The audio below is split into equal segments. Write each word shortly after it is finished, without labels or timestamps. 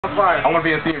Fire. I want to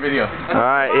be in a senior video.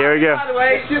 Alright, here we go. By the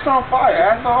way, shit's on fire,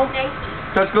 asshole.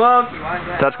 Touch gloves.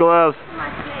 Touch gloves.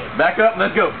 Back up,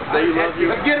 let's go.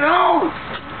 Let's get it on.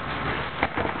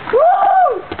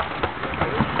 Woo!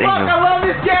 Fuck, I love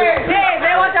this game. Hey,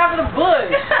 man, watch out for the bush.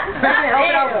 Man,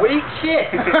 helping out weak shit.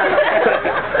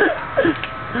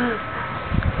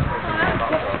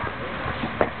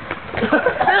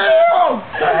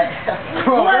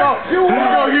 Come on.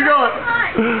 You going.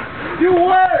 You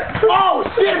work! Oh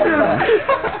shit!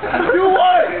 You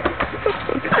work!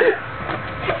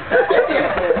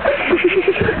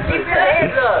 Keep your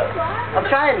hands up. I'm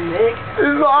trying, Nick. This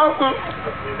is awesome.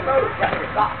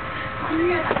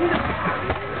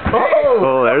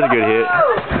 Oh, there's a good hit.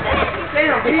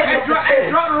 Damn, hey,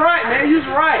 drop the right, man. Use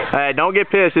the right. Hey, don't get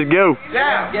pissed. Just go.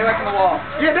 Yeah. Get back in the wall.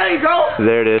 Yeah, there you go.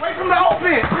 There it is. Away from the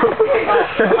offense.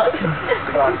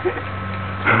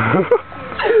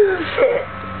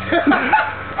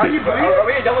 Are you bleeding? Are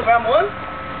we done with round one?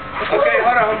 Okay,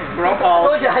 hold on. We're on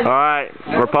pause. Alright,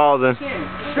 we're pausing.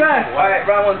 Alright,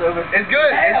 round one's over. It's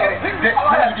good. It's good.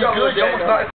 You almost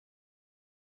started.